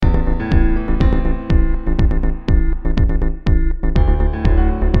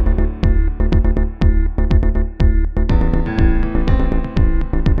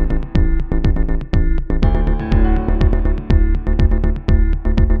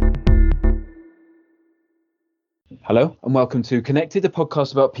Hello and welcome to Connected, a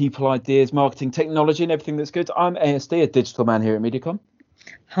podcast about people, ideas, marketing, technology and everything that's good. I'm ASD, a digital man here at Mediacom.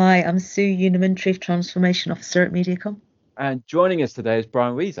 Hi, I'm Sue Uniman, Chief Transformation Officer at Mediacom. And joining us today is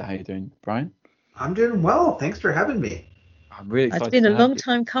Brian Weezer. How are you doing, Brian? I'm doing well. Thanks for having me. I'm really excited. It's been a long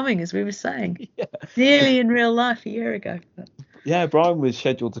time coming, as we were saying. Yeah. Nearly in real life a year ago. Yeah, Brian was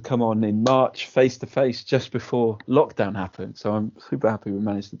scheduled to come on in March face-to-face just before lockdown happened. So I'm super happy we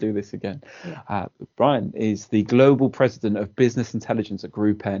managed to do this again. Yeah. Brian is the Global President of Business Intelligence at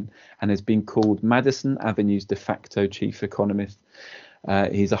GroupM and has been called Madison Avenue's de facto Chief Economist.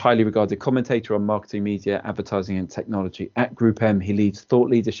 He's a highly regarded commentator on marketing, media, advertising and technology. At GroupM, he leads thought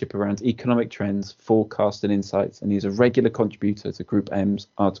leadership around economic trends, forecasts and insights, and he's a regular contributor to GroupM's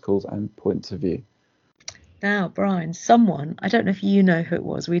articles and points of view. Now, Brian, someone, I don't know if you know who it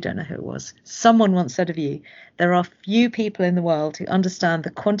was, we don't know who it was, someone once said of you, there are few people in the world who understand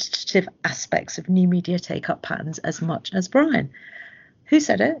the quantitative aspects of new media take-up patterns as much as Brian. Who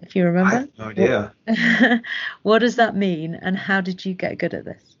said it, if you remember? I have no idea. What does that mean, and how did you get good at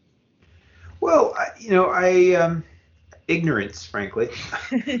this? Well, ignorance, frankly.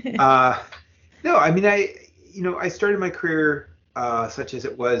 I started my career, such as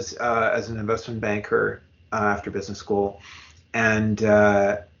it was, as an investment banker after business school, and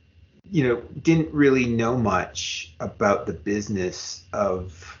didn't really know much about the business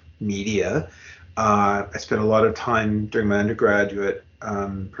of media. I spent a lot of time during my undergraduate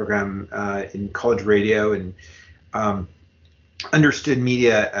program in college radio and understood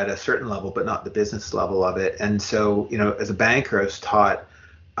media at a certain level, but not the business level of it. And so, as a banker, I was taught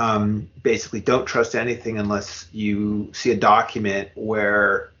basically don't trust anything unless you see a document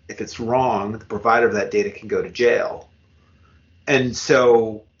where if it's wrong, the provider of that data can go to jail. And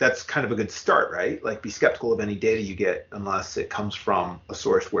so that's kind of a good start, right? Like, be skeptical of any data you get unless it comes from a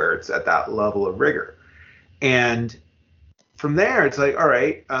source where it's at that level of rigor. And from there, it's like, all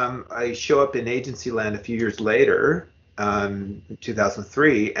right, I show up in agency land a few years later,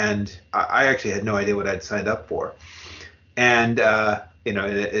 2003, and I actually had no idea what I'd signed up for. And,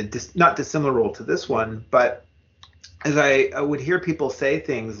 it's not dissimilar role to this one, but as I would hear people say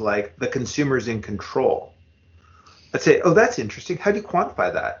things like the consumer's in control, I'd say, oh, that's interesting. How do you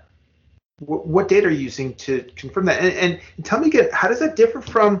quantify that? What data are you using to confirm that? And tell me again, how does that differ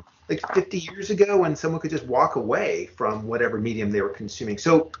from like 50 years ago when someone could just walk away from whatever medium they were consuming?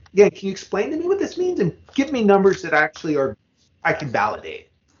 So again, can you explain to me what this means and give me numbers that actually I can validate?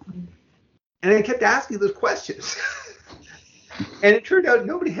 And I kept asking those questions. And it turned out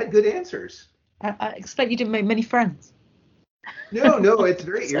nobody had good answers. I expect you didn't make many friends. No, it's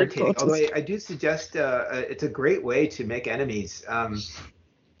very irritating. Although I do suggest it's a great way to make enemies.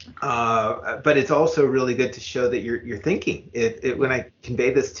 But it's also really good to show that you're thinking. When I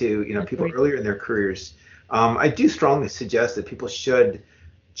convey this to people earlier in their careers, I do strongly suggest that people should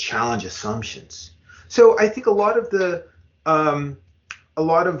challenge assumptions. So I think a lot of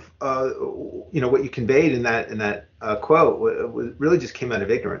what you conveyed in that quote really just came out of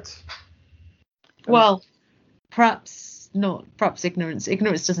ignorance. Well, perhaps not. Perhaps ignorance.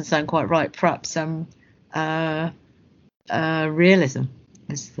 Ignorance doesn't sound quite right. Perhaps realism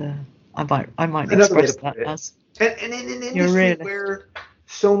is the. I might express that as. And in an industry where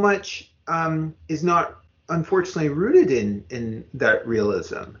so much is not unfortunately rooted in that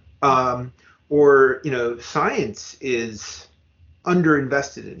realism, or science is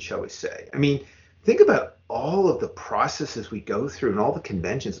underinvested in, shall we say? I mean, think about all of the processes we go through and all the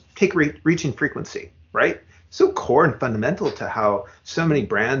conventions. Take reach and frequency, right? So core and fundamental to how so many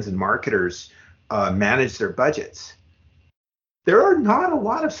brands and marketers manage their budgets. There are not a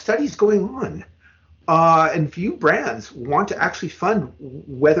lot of studies going on, and few brands want to actually fund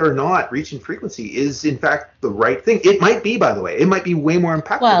whether or not reach and frequency is in fact the right thing. It might be, by the way, it might be way more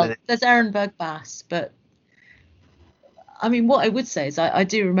impactful. Well, there's Ehrenberg Bass, but I mean, what I would say is I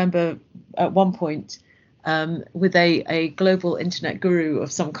do remember at one point with a global internet guru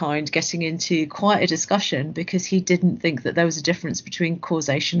of some kind getting into quite a discussion because he didn't think that there was a difference between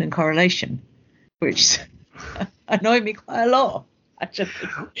causation and correlation, which annoyed me quite a lot, actually.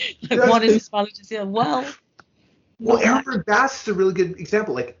 One is as valid as the other. Well, Ehrenberg Bass is a really good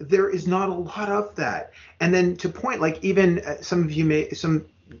example. Like, there is not a lot of that. And then to point, like, even some of you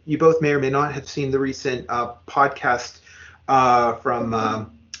both may or may not have seen the recent podcast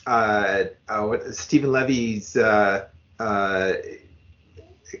from Stephen Levy's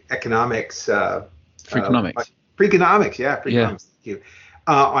economics. Freakonomics, yeah. Thank you.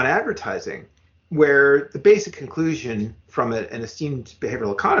 On advertising, where the basic conclusion from an esteemed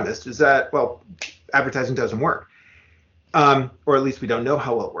behavioral economist is that, well, advertising doesn't work, or at least we don't know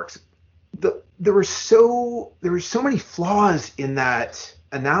how well it works. there were so many flaws in that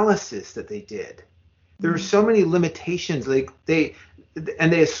analysis that they did. There were so many limitations. Like they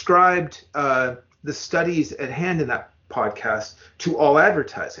ascribed the studies at hand in that podcast to all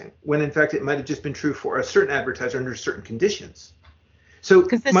advertising, when in fact it might have just been true for a certain advertiser under certain conditions. So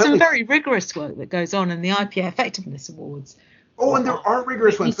because there's some very rigorous work that goes on in the IPA Effectiveness Awards. Oh, and there are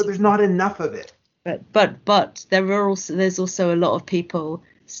rigorous ones, but there's not enough of it. But there's also a lot of people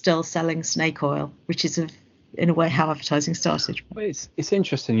still selling snake oil, which is in a way how advertising started. Well, it's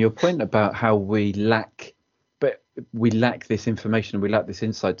interesting your point about how we lack this information, we lack this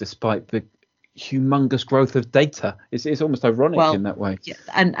insight despite the humongous growth of data. It's almost ironic in that way. Yeah,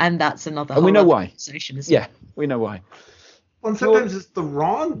 and that's another. And we know why. Yeah, we know why. Well, and sometimes it's the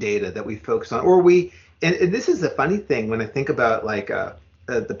wrong data that we focus on, and this is the funny thing when I think about like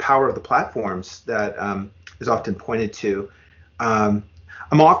the power of the platforms that is often pointed to.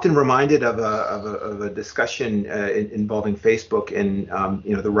 I'm often reminded of a discussion involving Facebook and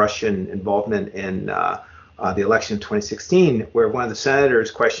the Russian involvement in the election of 2016, where one of the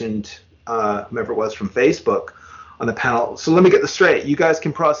senators questioned whomever it was from Facebook on the panel. So let me get this straight: you guys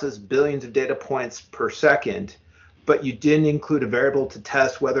can process billions of data points per second, but you didn't include a variable to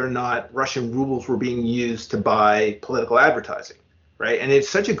test whether or not Russian rubles were being used to buy political advertising, right? And it's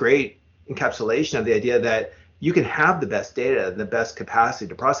such a great encapsulation of the idea that you can have the best data and the best capacity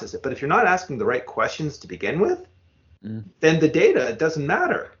to process it, but if you're not asking the right questions to begin with, then the data doesn't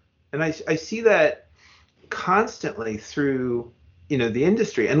matter. And I see that constantly through the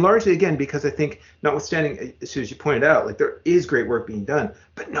industry, and largely again because I think, notwithstanding, as soon as you pointed out, like there is great work being done,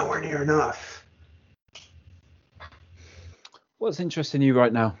 but nowhere near enough. What's interesting you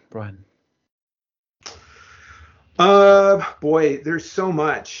right now, Brian? Boy, there's so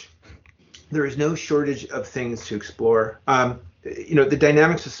much. There is no shortage of things to explore. The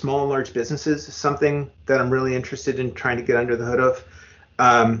dynamics of small and large businesses is something that I'm really interested in trying to get under the hood of.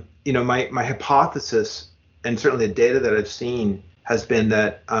 My hypothesis, and certainly the data that I've seen, has been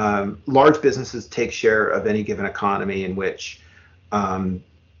that large businesses take share of any given economy in which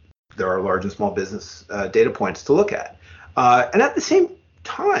there are large and small business data points to look at. And at the same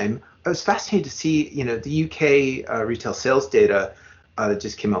time, I was fascinated to see, the UK retail sales data that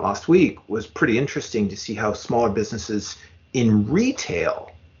just came out last week was pretty interesting to see how smaller businesses in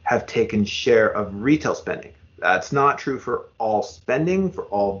retail have taken share of retail spending. That's not true for all spending, for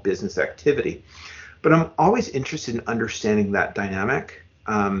all business activity. But I'm always interested in understanding that dynamic.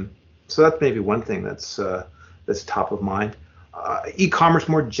 So that's maybe one thing that's top of mind. E-commerce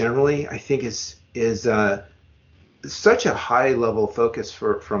more generally, I think, is such a high level focus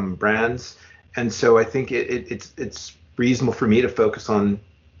from brands, and so I think it's reasonable for me to focus on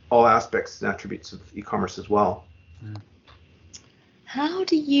all aspects and attributes of e-commerce as well. How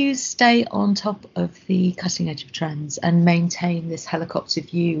do you stay on top of the cutting edge of trends and maintain this helicopter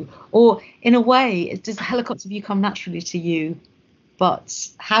view? Or in a way, does the helicopter view come naturally to you, but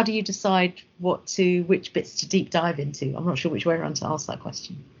how do you decide which bits to deep dive into? I'm not sure which way around to ask that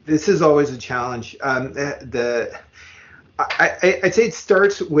question. This is always a challenge. I'd say it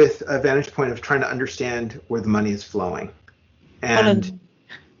starts with a vantage point of trying to understand where the money is flowing. And,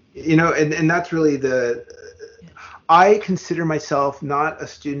 and that's really I consider myself not a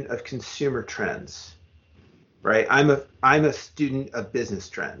student of consumer trends, right? I'm a student of business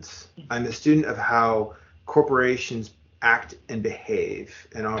trends. I'm a student of how corporations act and behave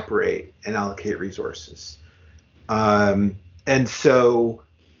and operate and allocate resources. And so,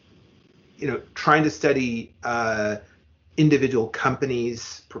 trying to study individual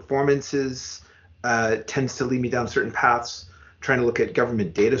companies' performances tends to lead me down certain paths. Trying to look at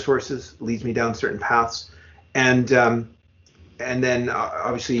government data sources leads me down certain paths. And then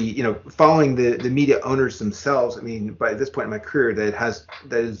obviously, following the media owners themselves. I mean, by this point in my career, that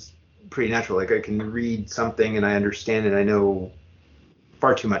is pretty natural. Like I can read something and I understand and I know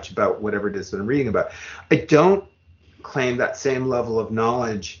far too much about whatever it is that I'm reading about. I don't claim that same level of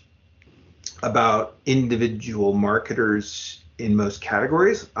knowledge about individual marketers in most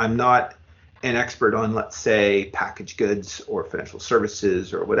categories. I'm not an expert on, let's say, packaged goods or financial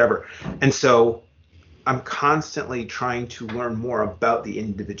services or whatever. And so I'm constantly trying to learn more about the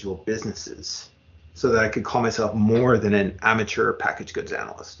individual businesses so that I could call myself more than an amateur packaged goods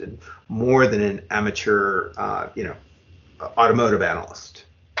analyst and more than an amateur, automotive analyst.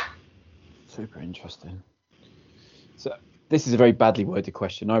 Super interesting. So this is a very badly worded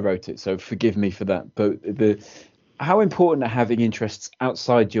question. I wrote it, so forgive me for that. But how important are having interests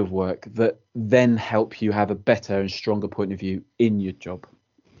outside your work that then help you have a better and stronger point of view in your job?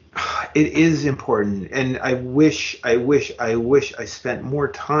 It is important, and I wish I spent more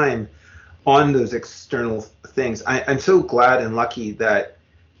time on those external things. I'm so glad and lucky that,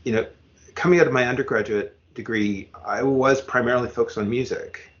 coming out of my undergraduate degree, I was primarily focused on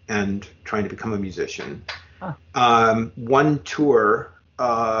music and trying to become a musician. One tour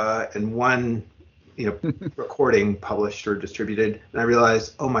and one recording published or distributed, and I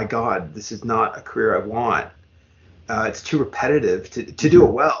realized, oh my God, this is not a career I want. It's too repetitive to do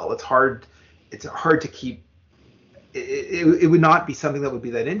it well. It's hard to keep. It would not be something that would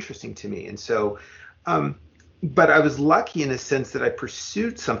be that interesting to me. And so, but I was lucky in a sense that I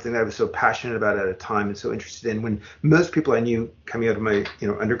pursued something that I was so passionate about at a time and so interested in, when most people I knew coming out of my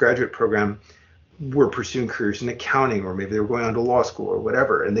undergraduate program were pursuing careers in accounting, or maybe they were going on to law school or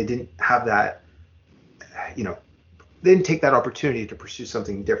whatever, and they didn't have that, they didn't take that opportunity to pursue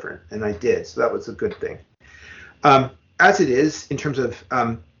something different, and I did. So that was a good thing. As it is, in terms of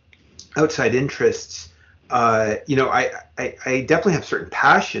outside interests, I definitely have certain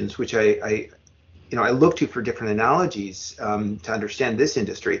passions, which I look to for different analogies to understand this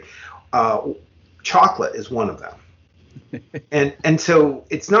industry. Chocolate is one of them. and so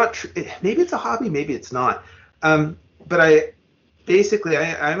it's not, maybe it's a hobby, maybe it's not. But I'm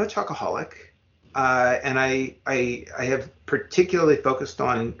a chocoholic, and I have particularly focused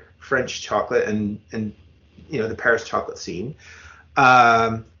on French chocolate and the Paris chocolate scene,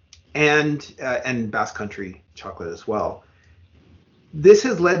 and Basque Country chocolate as well. This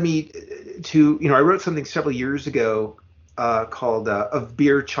has led me to, I wrote something several years ago called Of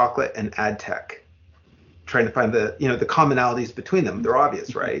Beer, Chocolate, and Ad Tech, trying to find the commonalities between them. They're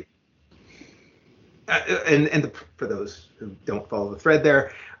obvious, right? For those who don't follow the thread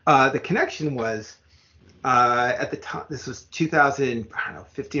there, the connection was at the time, this was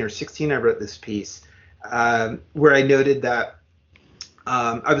 2015 or 16, I wrote this piece where I noted that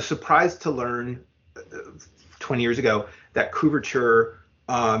I was surprised to learn 20 years ago that couverture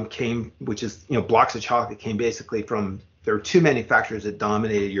came, which is, blocks of chocolate, came basically from, there were two manufacturers that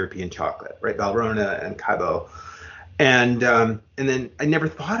dominated European chocolate, right? Valrhona and Cabot. And then I never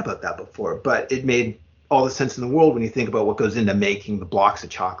thought about that before, but it made all the sense in the world when you think about what goes into making the blocks of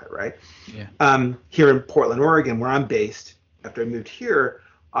chocolate, right? Yeah. Here in Portland, Oregon, where I'm based, after I moved here,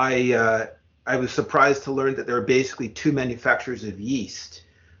 I was surprised to learn that there are basically two manufacturers of yeast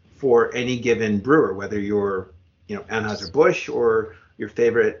for any given brewer, whether you're, Anheuser-Busch or your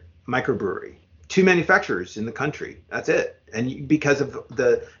favorite microbrewery. Two manufacturers in the country. That's it. And because of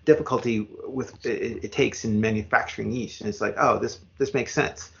the difficulty with it takes in manufacturing yeast, and it's like, oh, this makes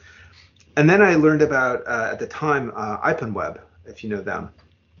sense. And then I learned about at the time IPONWEB, if you know them,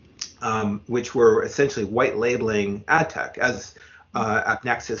 which were essentially white labeling ad tech, as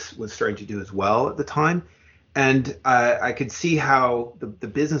AppNexus was starting to do as well at the time. And I could see how the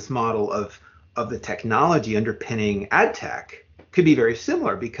business model of the technology underpinning ad tech could be very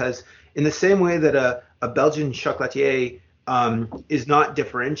similar, because in the same way that a Belgian chocolatier is not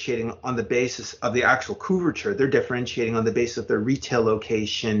differentiating on the basis of the actual couverture, they're differentiating on the basis of their retail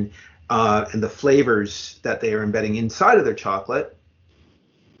location and the flavors that they are embedding inside of their chocolate.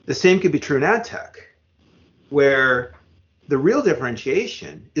 The same could be true in ad tech, where the real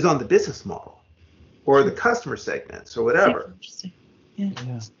differentiation is on the business model or the customer segments or whatever.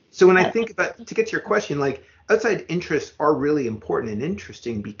 Yeah. So when I think about, to get to your question, like, outside interests are really important and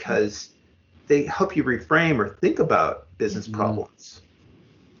interesting because they help you reframe or think about business problems.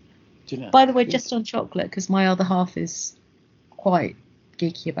 By the way, just on chocolate, because my other half is quite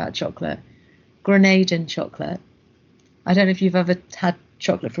geeky about chocolate, Grenadian chocolate. I don't know if you've ever had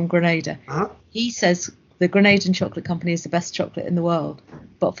chocolate from Grenada. Uh-huh. He says the Grenadian chocolate company is the best chocolate in the world,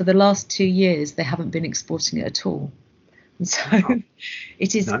 but for the last 2 years they haven't been exporting it at all. And so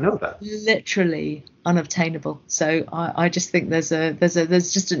it is literally unobtainable. So I just think there's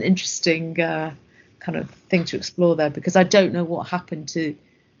just an interesting kind of thing to explore there, because I don't know what happened to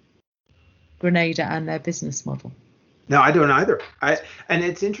Grenada and their business model. No, I don't either. And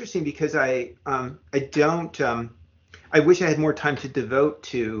it's interesting because I wish I had more time to devote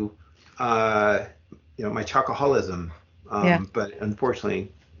to my chocoholism, but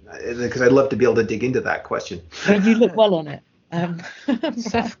unfortunately, because I'd love to be able to dig into that question. Well, you look well on it.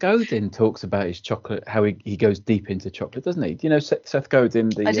 Seth Godin talks about his chocolate, how he goes deep into chocolate, doesn't he? Do you know Seth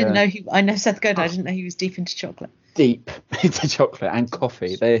Godin? I didn't know I know Seth Godin. I didn't know he was deep into chocolate. Deep into chocolate and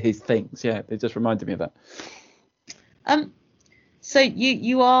coffee. They're his things. Yeah, they just reminded me of that. So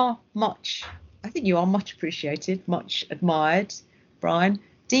you are much, I think you are much appreciated, much admired, Brian.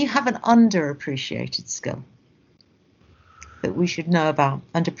 Do you have an underappreciated skill that we should know about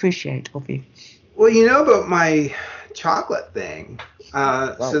and appreciate of you? Well, about my chocolate thing.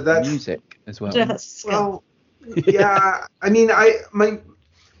 So that's music as well. I don't know if that's a skill. Well, yeah. I mean,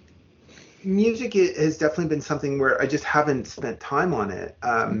 music has definitely been something where I just haven't spent time on it.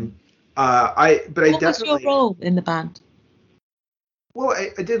 But I What was your definitely. role in the band? Well,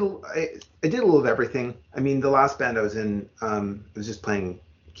 I did I did a little of everything. I mean, the last band I was in, I was just playing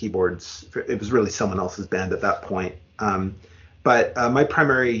keyboards. It was really someone else's band at that point. But my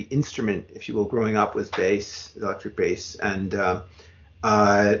primary instrument, if you will, growing up was bass, electric bass, and but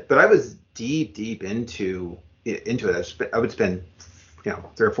I was deep into it. I would spend 3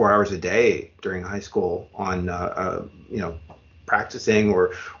 or 4 hours a day during high school on practicing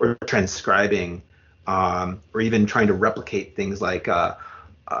or transcribing, or even trying to replicate things like a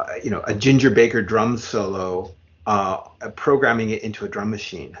Ginger Baker drum solo, programming it into a drum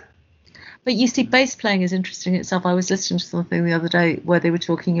machine. But you see, bass playing is interesting itself. I was listening to something the other day where they were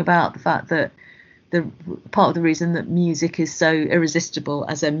talking about the fact that the part of the reason that music is so irresistible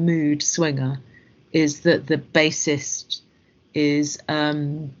as a mood swinger is that the bassist is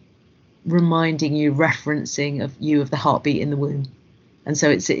reminding you, referencing of the heartbeat in the womb, and so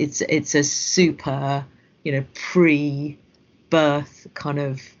it's a super pre-birth kind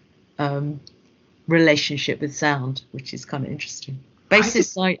of relationship with sound, which is kind of interesting. The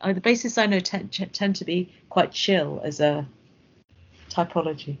bassists I know tend to be quite chill as a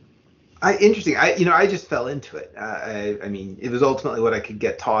typology. Interesting. I just fell into it. I mean, it was ultimately what I could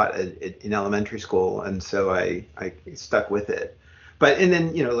get taught in elementary school, and so I stuck with it. And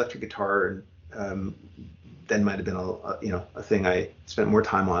then electric guitar then might have been a thing I spent more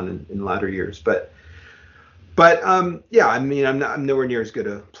time on in latter years. But yeah, I mean, I'm nowhere near as good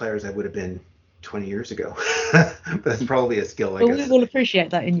a player as I would have been 20 years ago. That's probably a skill, I guess. We will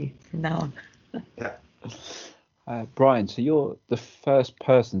appreciate that in you from now on. Yeah. Brian, so you're the first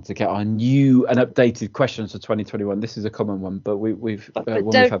person to get our new and updated questions for 2021. This is a common one, but we've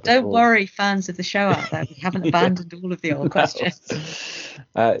don't worry, fans of the show out there. We haven't abandoned all of the old questions.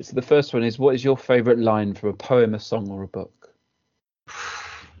 So the first one is, what is your favourite line from a poem, a song, or a book?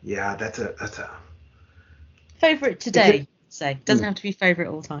 Yeah, that's a favourite today. Say doesn't have to be favourite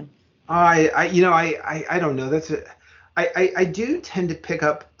all time. I don't know. I do tend to pick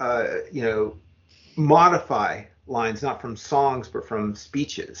up modify lines not from songs but from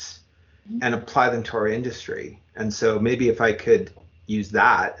speeches and apply them to our industry. And so maybe if I could use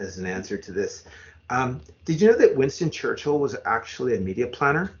that as an answer to this. Did you know that Winston Churchill was actually a media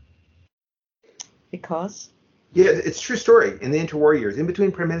planner? Because? Yeah, it's a true story. In the interwar years, in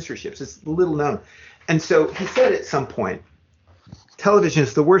between prime ministerships, it's little known. And so he said at some point, television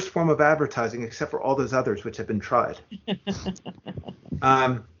is the worst form of advertising except for all those others which have been tried.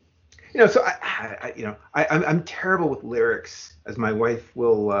 So I'm terrible with lyrics, as my wife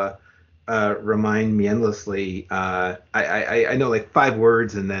will remind me endlessly. I know like 5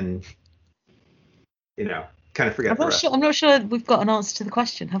 words and then kind of forget the rest. I'm not sure we've got an answer to the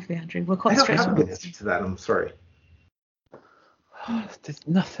question, have we, Andrew? We're quite straight. I don't have an answer to that. I'm sorry. There's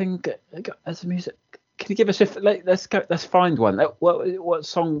nothing as a music. Can you give us let's find one. What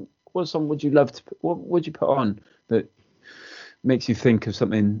song would you love to? What would you put on that makes you think of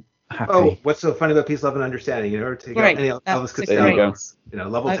something happy? Oh, what's so funny about peace, love, and understanding? Take out any Elvis Costello.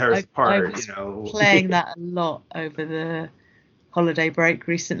 Love will tear us apart. I was playing that a lot over the holiday break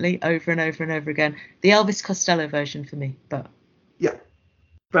recently, over and over and over again. The Elvis Costello version for me, but yeah.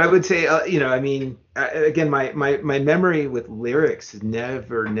 But I would say, again, my memory with lyrics is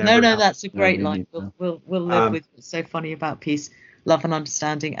never. No, that's a great line. We'll live with what's so funny about peace, love, and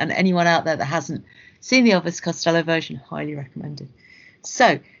understanding. And anyone out there that hasn't seen the Elvis Costello version, highly recommended.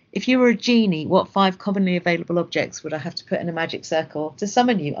 So, if you were a genie, what 5 commonly available objects would I have to put in a magic circle to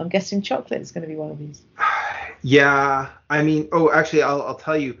summon you? I'm guessing chocolate is going to be one of these. Yeah, actually, I'll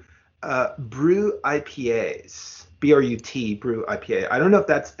tell you, brew IPAs. BRUT, brew IPA. I don't know if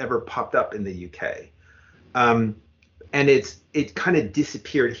that's ever popped up in the UK. And it kind of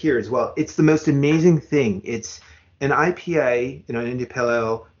disappeared here as well. It's the most amazing thing. It's an IPA, an India Pale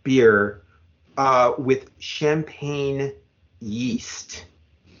Ale beer with champagne yeast.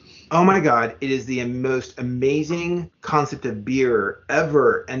 Oh my God, it is the most amazing concept of beer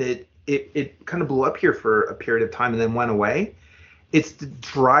ever. And it kind of blew up here for a period of time and then went away. It's the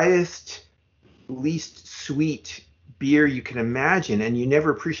driest, least sweet beer you can imagine, and you never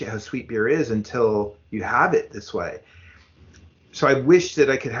appreciate how sweet beer is until you have it this way. So I wish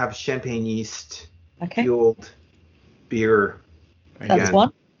that I could have champagne yeast fueled beer again. That's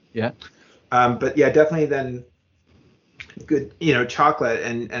one. Yeah. But yeah, definitely then good, chocolate,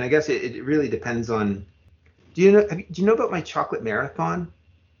 and I guess it really depends on. Do you know about my chocolate marathon?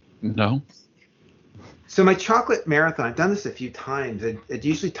 No. So my chocolate marathon, I've done this a few times. I'd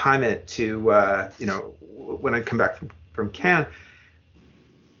usually time it to, when I come back from Cannes.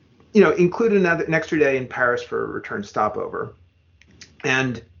 include an extra day in Paris for a return stopover,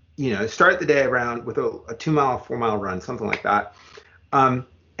 and start the day around with a 2-mile, 4-mile run, something like that, and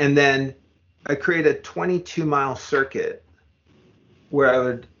then I create a 22-mile circuit where I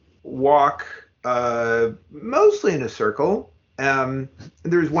would walk mostly in a circle.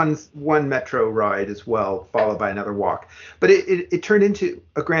 There's one metro ride as well, followed by another walk. But it turned into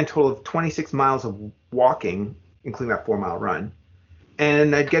a grand total of 26 miles of walking, including that 4-mile run.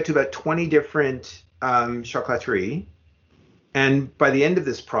 And I'd get to about 20 different chocolateries. And by the end of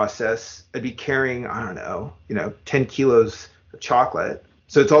this process, I'd be carrying, I don't know, 10 kilos of chocolate.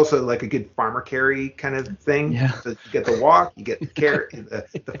 So it's also like a good farmer carry kind of thing. Yeah. So you get the walk, you get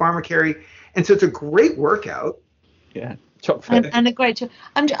the farmer carry, and so it's a great workout. Yeah. Chocolate. And a great.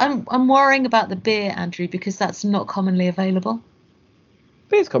 I'm worrying about the beer, Andrew, because that's not commonly available.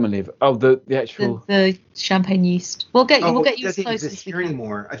 Beer's commonly available. Oh, the actual the champagne yeast. We'll get you as close as we can.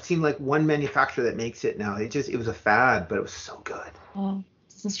 Anymore. I've seen like one manufacturer that makes it now. It was a fad, but it was so good. Oh,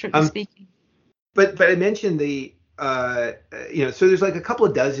 strictly speaking. But I mentioned the. So there's like a couple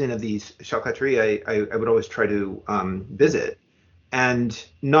of dozen of these chocolateries I would always try to visit, and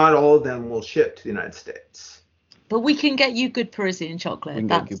not all of them will ship to the United States. But we can get you good Parisian chocolate.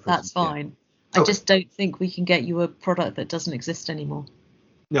 That's fine. Yeah. I just don't think we can get you a product that doesn't exist anymore.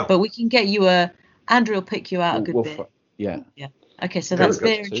 No. But we can get you Andrew will pick you out a good beer. Yeah. Yeah. Okay, so that's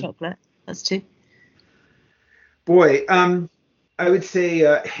beer and chocolate. That's 2. Boy, I would say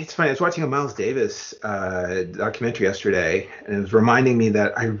it's funny. I was watching a Miles Davis documentary yesterday, and it was reminding me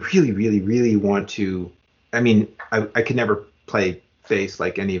that I really, really, really want to. I mean, I could never play bass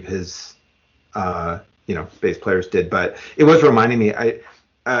like any of his, bass players did, but it was reminding me.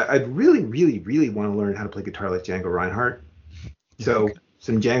 I'd really, really, really want to learn how to play guitar like Django Reinhardt. So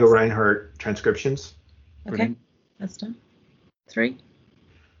some Django Reinhardt transcriptions. Okay, Brilliant. That's done. 3.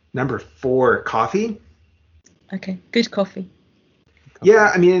 Number 4, coffee. Okay, good coffee.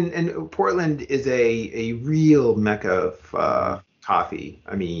 Yeah, I mean, and Portland is a real mecca of coffee.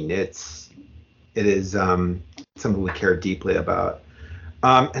 I mean, it is something we care deeply about,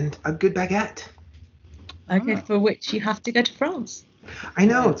 and a good baguette. Okay, for which you have to go to France. I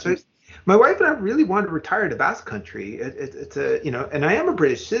know. So my wife and I really wanted to retire to Basque Country. It's a and I am a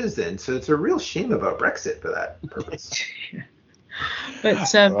British citizen, so it's a real shame about Brexit for that purpose. But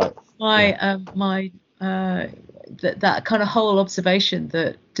that kind of whole observation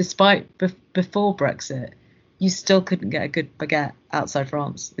that despite before Brexit, you still couldn't get a good baguette outside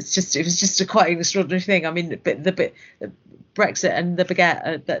France. It was just a quite an extraordinary thing. I mean, the Brexit and the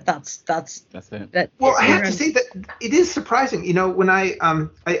baguette, that's it. Well, I have to say that it is surprising. When I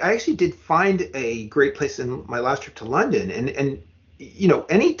actually did find a great place in my last trip to London, and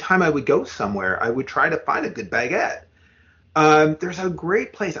any time I would go somewhere, I would try to find a good baguette. There's a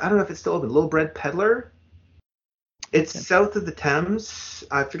great place. I don't know if it's still open. Little Bread Peddler. It's south of the Thames.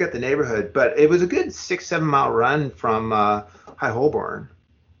 I forget the neighborhood, but it was a good 6-7 mile run from High Holborn.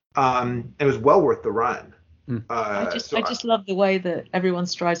 It was well worth the run. I just love the way that everyone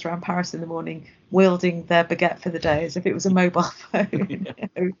strides around Paris in the morning wielding their baguette for the day as if it was a mobile phone.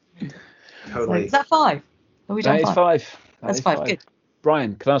 Totally. Is that 5? Are we done? That is 5. That's 5. Good.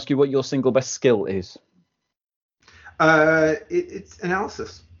 Brian, can I ask you what your single best skill is? It's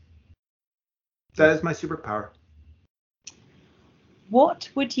analysis. That is my superpower. What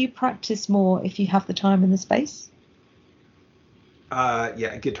would you practice more if you have the time and the space?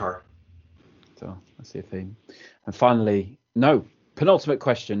 Guitar. So I see a theme. And finally, penultimate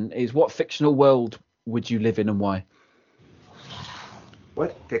question is: what fictional world would you live in and why?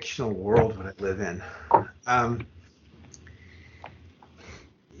 What fictional world would I live in?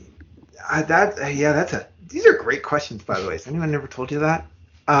 These are great questions, by the way. Has anyone ever told you that?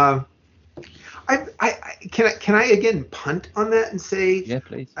 Can I again punt on that and say? Yeah,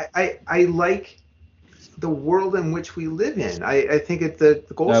 please. I like the world in which we live in. I think the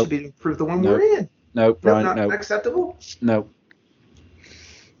goal should be to improve the one we're in. No, Brian, no. Not acceptable? No.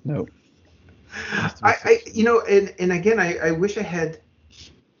 And again, I wish I had,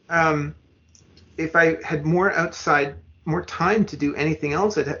 if I had more time to do anything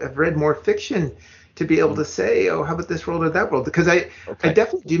else, I've read more fiction to be able to say, how about this world or that world? Because I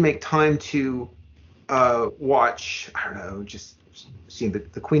definitely do make time to watch, I don't know, just seeing the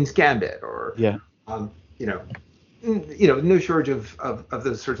Queen's Gambit or, no shortage of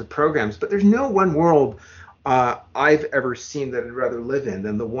those sorts of programs. But there's no one world I've ever seen that I'd rather live in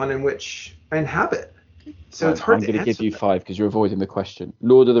than the one in which I inhabit. So it's hard to answer. I'm going to give you 5 because you're avoiding the question.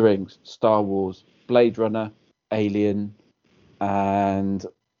 Lord of the Rings, Star Wars, Blade Runner, Alien, and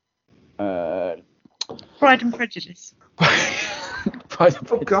Pride and Prejudice. Pride Pride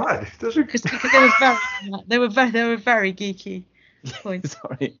and Oh Prejudice. God, those are Because they were very geeky points.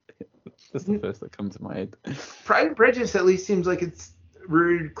 Sorry, that's the first that comes to my head. Pride and Prejudice at least seems like it's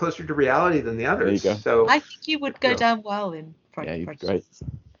rooted closer to reality than the others. There you go. So I think you would go down well in Pride Yeah, and you're Prejudice.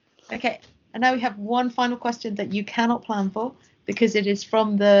 great. Okay, and now we have one final question that you cannot plan for because it is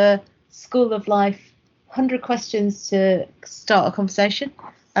from the School of Life 100 questions to start a conversation.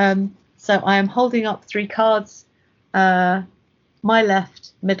 So I am holding up 3 cards, my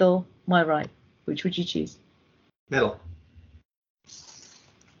left, middle, my right. Which would you choose? middle.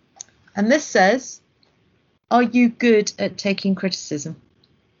 And this says, are you good at taking criticism?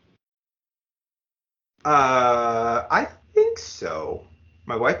 I think so.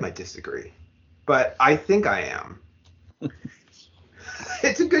 My wife might disagree, but I think I am.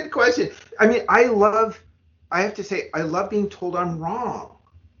 It's a good question. I mean, I have to say, I love being told I'm wrong.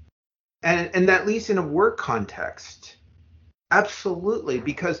 And at least in a work context. Absolutely.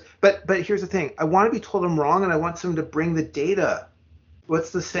 But here's the thing. I want to be told I'm wrong, and I want someone to bring the data.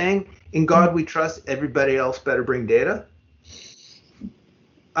 What's the saying? In God we trust, everybody else better bring data.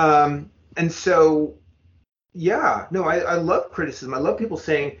 And so, yeah, no, I love criticism. I love people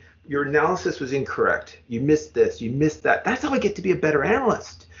saying, your analysis was incorrect. You missed this. You missed that. That's how I get to be a better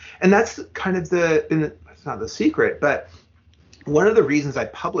analyst. And that's kind of it's not the secret, but one of the reasons I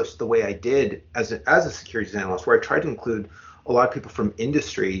published the way I did as a securities analyst, where I tried to include a lot of people from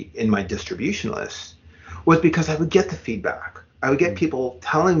industry in my distribution lists, was because I would get the feedback. I would get people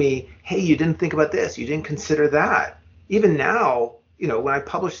telling me, hey, you didn't think about this. You didn't consider that. Even now, when I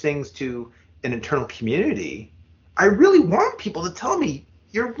publish things to an internal community, I really want people to tell me,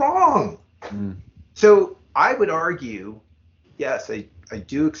 you're wrong. So I would argue, yes, I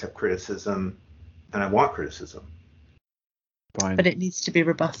do accept criticism, and I want criticism. Brian, But it needs to be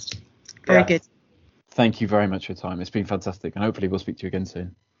robust. Very good. thank you very much for your time. It's been fantastic, and hopefully we'll speak to you again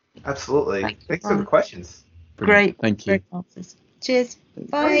soon. Absolutely. Thanks for the questions. Great. Brilliant. Thank you. Great answers. Cheers.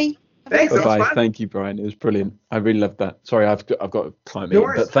 Bye. Thanks. Bye-bye. Fun. Thank you, Brian. It was brilliant. I really loved that. Sorry, I've got a client No meeting,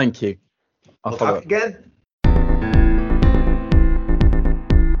 worries. but thank you. I'll We'll follow talk up. again.